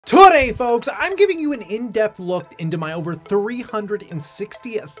Today, folks, I'm giving you an in-depth look into my over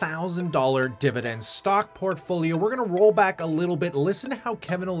 $360,000 dividend stock portfolio. We're going to roll back a little bit, listen to how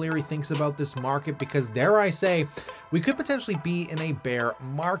Kevin O'Leary thinks about this market, because dare I say, we could potentially be in a bear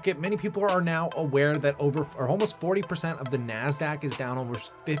market. Many people are now aware that almost 40% of the NASDAQ is down over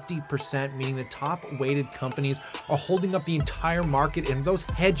 50%, meaning the top weighted companies are holding up the entire market. And those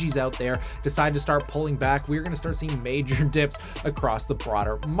hedgies out there decide to start pulling back, we're going to start seeing major dips across the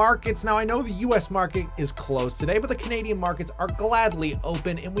broader markets. Now, I know the US market is closed today, but the Canadian markets are gladly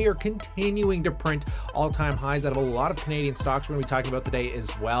open, and we are continuing to print all-time highs out of a lot of Canadian stocks we're going to be talking about today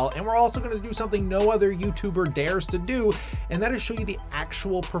as well. And we're also going to do something no other YouTuber dares to do, and that is show you the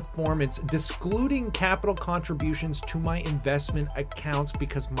actual performance, excluding capital contributions to my investment accounts,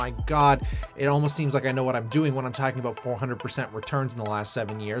 because my God, it almost seems like I know what I'm doing when I'm talking about 400% returns in the last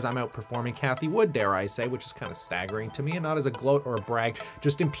 7 years. I'm outperforming Cathie Wood, dare I say, which is kind of staggering to me, and not as a gloat or a brag,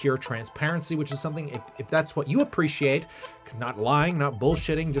 just in pure transparency, which is something, if that's what you appreciate, not lying, not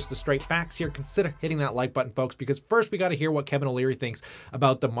bullshitting, just the straight facts here, consider hitting that like button, folks, because first we got to hear what Kevin O'Leary thinks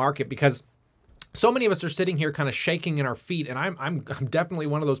about the market, because so many of us are sitting here kind of shaking in our feet, and I'm definitely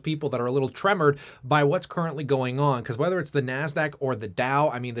one of those people that are a little tremored by what's currently going on, because whether it's the NASDAQ or the Dow,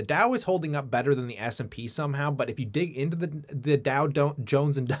 I mean, the Dow is holding up better than the S&P somehow, but if you dig into the Dow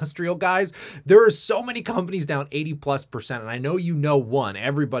Jones Industrial, guys, there are so many companies down 80+%, and I know you know one.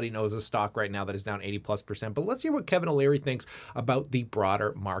 Everybody knows a stock right now that is down 80+%, but let's hear what Kevin O'Leary thinks about the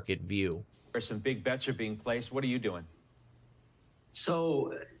broader market view. Some big bets are being placed. What are you doing?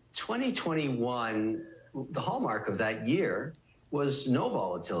 So 2021, the hallmark of that year was no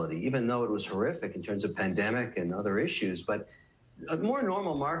volatility, even though it was horrific in terms of pandemic and other issues. But more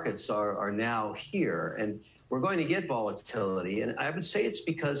normal markets are now here, and we're going to get volatility. And I would say it's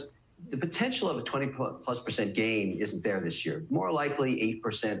because the potential of a 20+% gain isn't there this year. More likely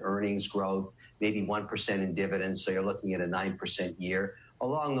 8% earnings growth, maybe 1% in dividends. So you're looking at a 9% year.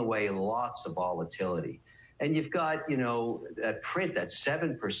 Along the way, lots of volatility. And you've got, you know, that print, that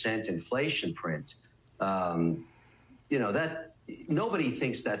 7% inflation print, you know, that nobody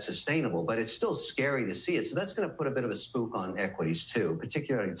thinks that's sustainable, but it's still scary to see it. So that's going to put a bit of a spook on equities too,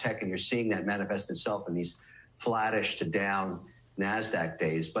 particularly in tech. And you're seeing that manifest itself in these flattish to down NASDAQ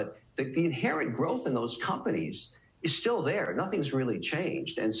days. But the inherent growth in those companies is still there. Nothing's really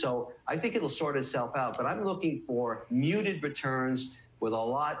changed. And so I think it'll sort itself out. But I'm looking for muted returns with a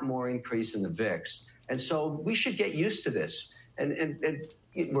lot more increase in the VIX. And so we should get used to this. And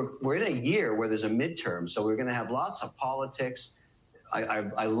we're in a year where there's a midterm, so we're going to have lots of politics.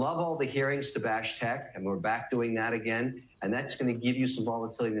 I love all the hearings to bash tech, and we're back doing that again. And that's going to give you some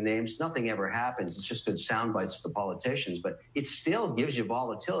volatility in the names. Nothing ever happens. It's just good sound bites for the politicians, but it still gives you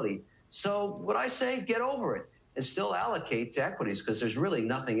volatility. So what I say, get over it and still allocate to equities, because there's really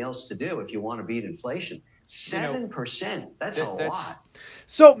nothing else to do if you want to beat inflation. 7%, that's a lot.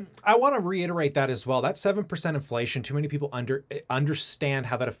 So I want to reiterate that as well. That 7% inflation, too many people understand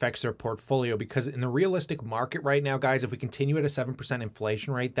how that affects their portfolio, because in the realistic market right now, guys, if we continue at a 7%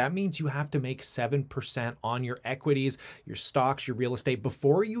 inflation rate, that means you have to make 7% on your equities, your stocks, your real estate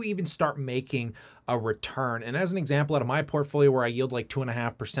before you even start making a return. And as an example, out of my portfolio where I yield like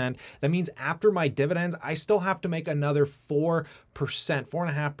 2.5%, that means after my dividends, I still have to make another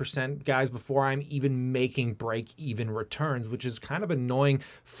 4.5%, guys, before I'm even making break-even returns, which is kind of annoying,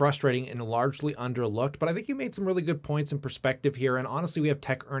 frustrating, and largely underlooked. But I think you made some really good points in perspective here. And honestly, we have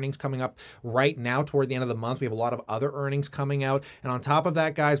tech earnings coming up right now toward the end of the month. We have a lot of other earnings coming out. And on top of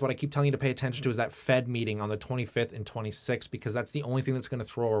that, guys, what I keep telling you to pay attention to is that Fed meeting on the 25th and 26th, because that's the only thing that's going to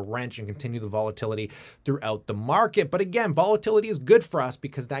throw a wrench and continue the volatility throughout the market. But again, volatility is good for us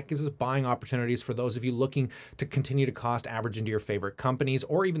because that gives us buying opportunities for those of you looking to continue to cost average into your favorite companies,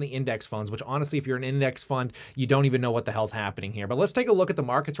 or even the index funds, which honestly, if you're an index fund, you don't even know what the hell's happening here. But let's take a look at the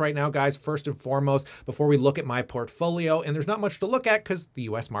markets right now, guys, first and foremost, before we look at my portfolio. And there's not much to look at because the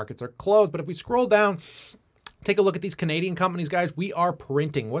US markets are closed. But if we scroll down, take a look at these Canadian companies, guys. We are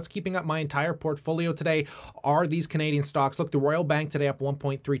printing. What's keeping up my entire portfolio today are these Canadian stocks. Look, the Royal Bank today up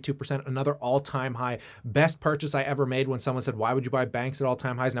 1.32%, another all-time high. Best purchase I ever made when someone said, why would you buy banks at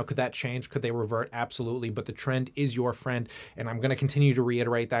all-time highs? Now, could that change? Could they revert? Absolutely. But the trend is your friend. And I'm going to continue to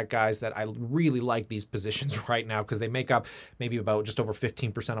reiterate that, guys, that I really like these positions right now because they make up maybe about just over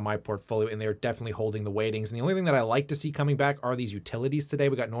 15% of my portfolio, and they're definitely holding the weightings. And the only thing that I like to see coming back are these utilities today.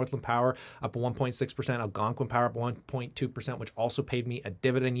 We got Northland Power up 1.6%, Algonquin Power up 1.2%, which also paid me a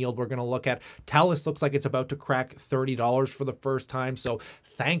dividend yield we're going to look at. TELUS looks like it's about to crack $30 for the first time. So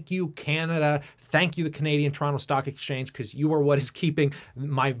thank you, Canada. Thank you, the Canadian Toronto Stock Exchange, because you are what is keeping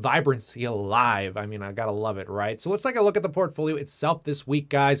my vibrancy alive. I mean, I gotta love it, right? So let's take a look at the portfolio itself this week,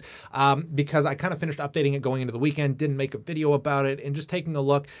 guys, because I kind of finished updating it going into the weekend, didn't make a video about it, and just taking a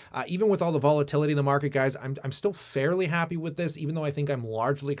look, even with all the volatility in the market, guys, I'm still fairly happy with this, even though I think I'm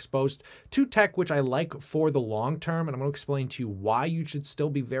largely exposed to tech, which I like for the long term, and I'm gonna explain to you why you should still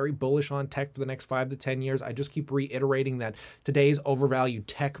be very bullish on tech for the next 5 to 10 years. I just keep reiterating that today's overvalued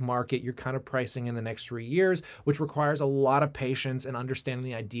tech market, you're kind of pricing in the next 3 years, which requires a lot of patience and understanding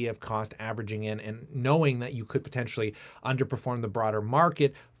the idea of cost averaging in and knowing that you could potentially underperform the broader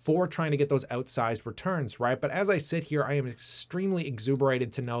market for trying to get those outsized returns, right? But as I sit here, I am extremely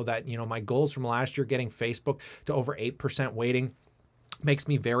exuberated to know that, you know, my goals from last year, getting Facebook to over 8% weighting, makes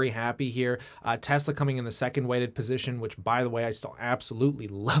me very happy here. Tesla coming in the second weighted position, which, by the way, I still absolutely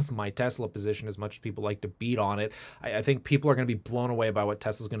love my Tesla position as much as people like to beat on it. I think people are going to be blown away by what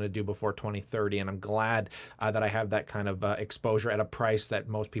Tesla's going to do before 2030, and I'm glad that I have that kind of exposure at a price that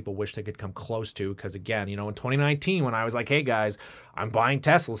most people wish they could come close to, because, again, you know, in 2019, when I was like, hey, guys, I'm buying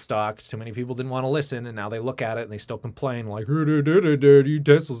Tesla stock, too many people didn't want to listen, and now they look at it and they still complain, like,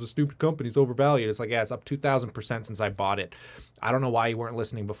 Tesla's a stupid company, it's overvalued. It's like, yeah, it's up 2,000% since I bought it. I don't know why you weren't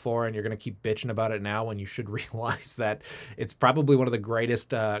listening before and you're going to keep bitching about it now when you should realize that it's probably one of the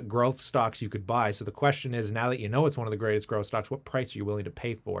greatest growth stocks you could buy. So the question is, now that you know it's one of the greatest growth stocks, what price are you willing to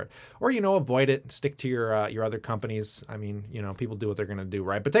pay for it? Or, you know, avoid it, stick to your other companies. I mean, you know, people do what they're going to do,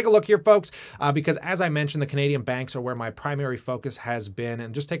 right? But take a look here, folks, because as I mentioned, the Canadian banks are where my primary focus has been.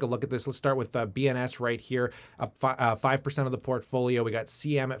 And just take a look at this. Let's start with BNS right here, up 5% of the portfolio. We got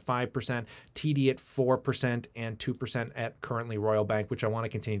CM at 5%, TD at 4%, and 2% at currently Royal Bank, which I want to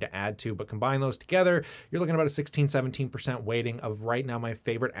continue to add to. But combine those together, you're looking at about a 16-17% weighting of right now my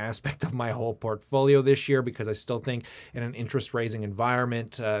favorite aspect of my whole portfolio this year, because I still think in an interest raising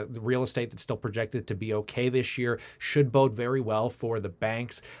environment, the real estate that's still projected to be okay this year should bode very well for the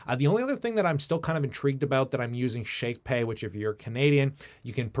banks. The only other thing that I'm still kind of intrigued about, that I'm using Shakepay, which if you're Canadian,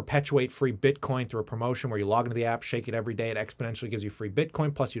 you can perpetuate free Bitcoin through a promotion where you log into the app, shake it every day, it exponentially gives you free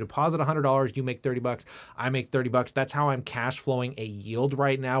Bitcoin, plus you deposit $100, you make 30 bucks, I make 30 bucks. That's how I'm cash flowing a yield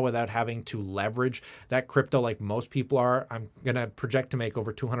right now without having to leverage that crypto like most people are. I'm gonna project to make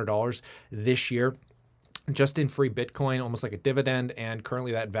over $200 this year just in free Bitcoin, almost like a dividend. And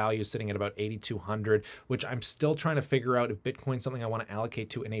currently that value is sitting at about 8,200, which I'm still trying to figure out if Bitcoin's something I want to allocate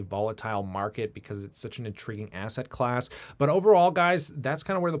to in a volatile market, because it's such an intriguing asset class. But overall, guys, that's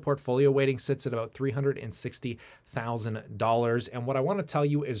kind of where the portfolio weighting sits at about $360,000. And what I want to tell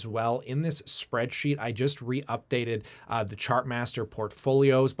you as well, in this spreadsheet, I just re-updated the Chartmaster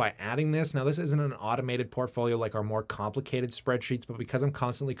portfolios by adding this. Now, this isn't an automated portfolio like our more complicated spreadsheets, but because I'm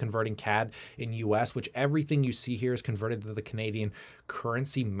constantly converting CAD in US, which everything you see here is converted to the Canadian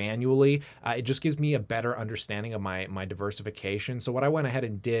currency manually, it just gives me a better understanding of my diversification. So what I went ahead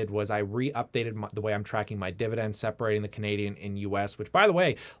and did was I re-updated the way I'm tracking my dividends, separating the Canadian and US, which, by the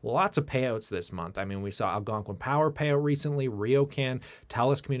way, lots of payouts this month. I mean, we saw Algonquin Power payout recently, RioCan,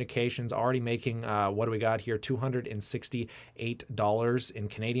 TELUS Communications already making, what do we got here, $268 in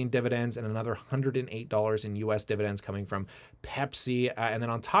Canadian dividends and another $108 in US dividends coming from Pepsi. And then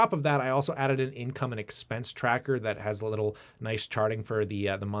on top of that, I also added an income and expense tracker that has a little nice charting for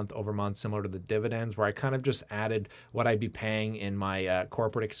the month over month, similar to the dividends, where I kind of just added what I'd be paying in my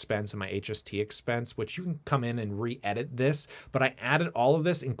corporate expense and my HST expense, which you can come in and re-edit this. But I added all of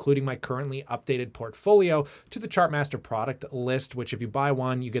this, including my currently updated portfolio, to the Chartmaster product list, which if you buy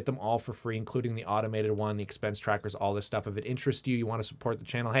one, you get them all for free, including the automated one, the expense trackers, all this stuff. If it interests you, you want to support the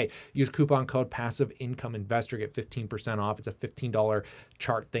channel, hey, use coupon code Passive Income Investor, get 15% off. It's a $15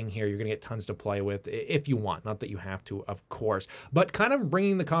 chart thing here. You're going to get tons to play with if you want, not that you have to, of course. But kind of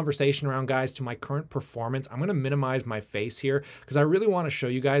bringing the conversation around, guys, to my current performance, I'm going to minimize my face here because I really want to show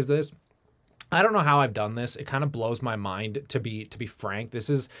you guys this. I don't know how I've done this. It kind of blows my mind, to be frank. This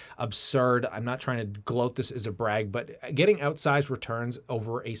is absurd. I'm not trying to gloat this as a brag, but getting outsized returns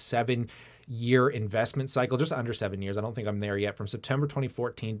over a 7-year investment cycle, just under 7 years. I don't think I'm there yet. From September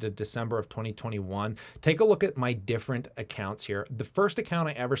 2014 to December of 2021. Take a look at my different accounts here. The first account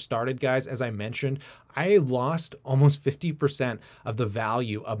I ever started, guys, as I mentioned, I lost almost 50% of the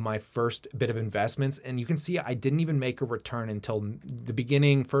value of my first bit of investments. And you can see I didn't even make a return until the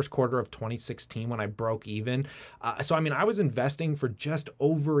beginning, first quarter of 2016, when I broke even. So, I mean, I was investing for just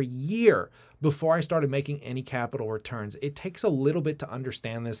over a year before I started making any capital returns. It takes a little bit to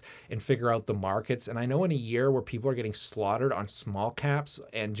understand this and figure out about the markets. And I know in a year where people are getting slaughtered on small caps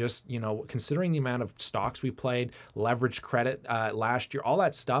and just, you know, considering the amount of stocks we played, leveraged credit last year, all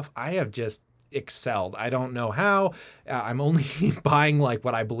that stuff, I have just excelled. I don't know how. I'm only buying like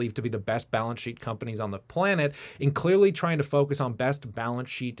what I believe to be the best balance sheet companies on the planet, and clearly trying to focus on best balance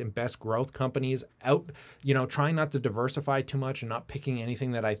sheet and best growth companies out, you know, trying not to diversify too much and not picking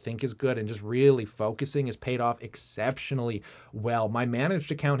anything that I think is good, and just really focusing has paid off exceptionally well. My managed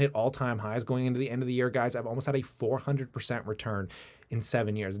account hit all-time highs going into the end of the year, guys. I've almost had a 400% return in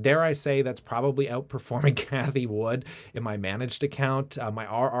 7 years. Dare I say that's probably outperforming Kathy Wood in my managed account. My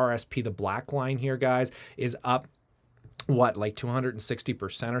RRSP, the black line here, guys, is up what, like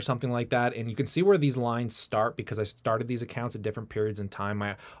 260% or something like that. And you can see where these lines start because I started these accounts at different periods in time.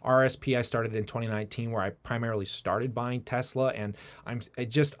 My RSP I started in 2019, where I primarily started buying Tesla, and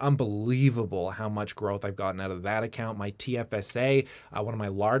it's just unbelievable how much growth I've gotten out of that account. My TFSA, one of my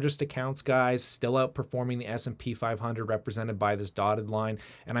largest accounts, guys, still outperforming the S&P 500, represented by this dotted line.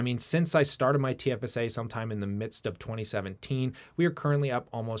 And I mean, since I started my TFSA sometime in the midst of 2017, we are currently up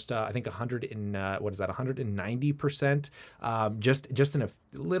almost, I think 190%. Just in a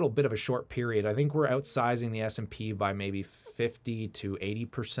little bit of a short period. I think we're outsizing the S&P by maybe 50 to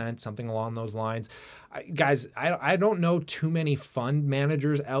 80%, something along those lines. Guys, I don't know too many fund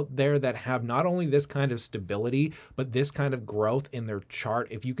managers out there that have not only this kind of stability, but this kind of growth in their chart.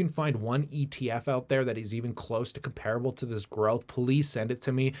 If you can find one ETF out there that is even close to comparable to this growth, please send it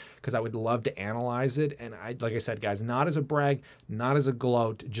to me, because I would love to analyze it. And like I said, guys, not as a brag, not as a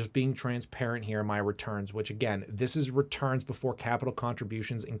gloat, just being transparent here in my returns, which again, this is returns before capital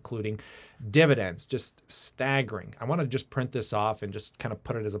contributions, including dividends. Just staggering. I want to just print this off and just kind of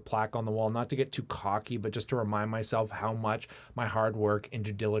put it as a plaque on the wall, not to get too cocky, but just to remind myself how much my hard work and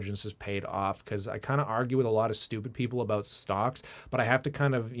due diligence has paid off. Because I kind of argue with a lot of stupid people about stocks, but I have to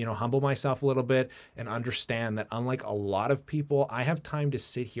kind of, you know, humble myself a little bit and understand that unlike a lot of people, I have time to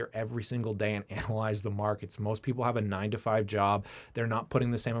sit here every single day and analyze the markets. Most people have a 9-to-5 job. They're not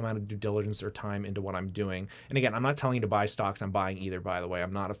putting the same amount of due diligence or time into what I'm doing. And again, I'm not telling you to buy stocks I'm buying either, by the way.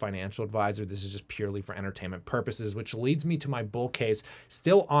 I'm not a financial advisor. This is just purely for entertainment purposes, which leads me to my bull case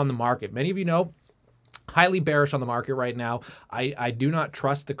still on the market. Many of you know, highly bearish on the market right now. I do not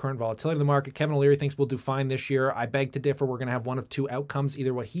trust the current volatility of the market. Kevin O'Leary thinks we'll do fine this year. I beg to differ. We're going to have one of two outcomes,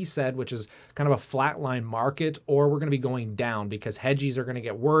 either what he said, which is kind of a flatline market, or we're going to be going down because hedgies are going to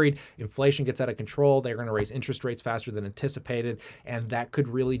get worried. Inflation gets out of control. They're going to raise interest rates faster than anticipated, and that could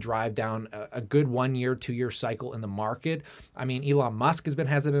really drive down a good 1 year, 2 year cycle in the market. I mean, Elon Musk has been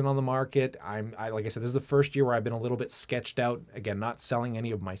hesitant on the market. Like I said, this is the first year where I've been a little bit sketched out. Again, not selling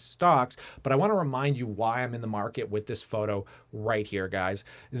any of my stocks, but I want to remind you why I'm in the market with this photo right here, guys.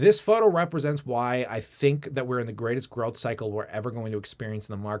 This photo represents why I think that we're in the greatest growth cycle we're ever going to experience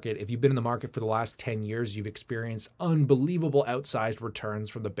in the market. If you've been in the market for the last 10 years, you've experienced unbelievable outsized returns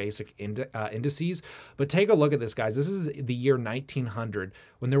from the basic indices. But take a look at this, guys. This is the year 1900,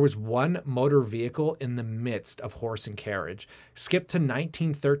 when there was one motor vehicle in the midst of horse and carriage. Skip to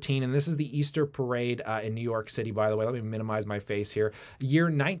 1913, and this is the Easter Parade in New York City, by the way. Let me minimize my face here. Year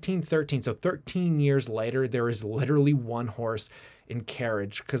 1913, so 13 years later, there is literally one horse in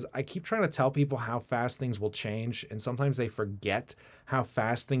carriage. Because I keep trying to tell people how fast things will change, and sometimes they forget how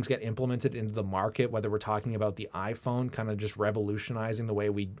fast things get implemented into the market, whether we're talking about the iPhone kind of just revolutionizing the way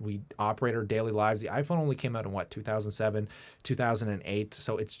we operate our daily lives. The iPhone only came out in what, 2007, 2008.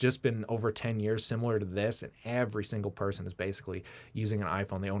 So it's just been over 10 years similar to this, and every single person is basically using an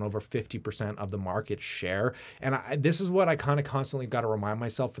iPhone. They own over 50% of the market share. And this is what I kind of constantly got to remind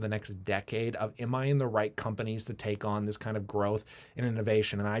myself for the next decade of, am I in the right companies to take on this kind of growth and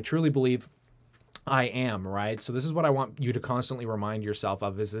innovation? And I truly believe I am, right? So this is what I want you to constantly remind yourself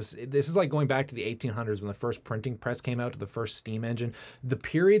of, is this is like going back to the 1800s when the first printing press came out, to the first steam engine. The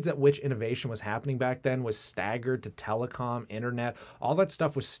periods at which innovation was happening back then was staggered to telecom, internet, all that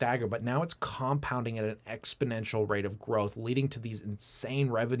stuff was staggered, but now it's compounding at an exponential rate of growth, leading to these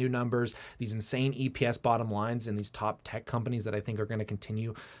insane revenue numbers, these insane EPS bottom lines in these top tech companies that I think are going to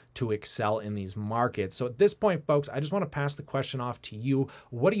continue to excel in these markets. So at this point, folks, I just want to pass the question off to you.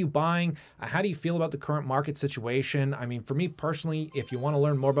 What are you buying? How do you feel about the current market situation? I mean, for me personally, if you want to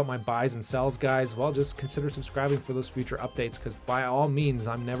learn more about my buys and sells, guys, well, just consider subscribing for those future updates, because by all means,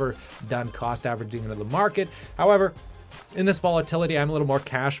 I'm never done cost averaging into the market. However, in this volatility, I'm a little more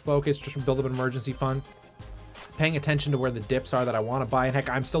cash focused, just to build up an emergency fund, paying attention to where the dips are that I want to buy. And heck,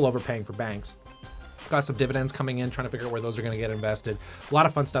 I'm still overpaying for banks. Got some dividends coming in, trying to figure out where those are going to get invested. A lot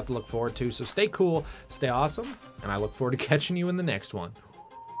of fun stuff to look forward to. So stay cool, stay awesome, and I look forward to catching you in the next one.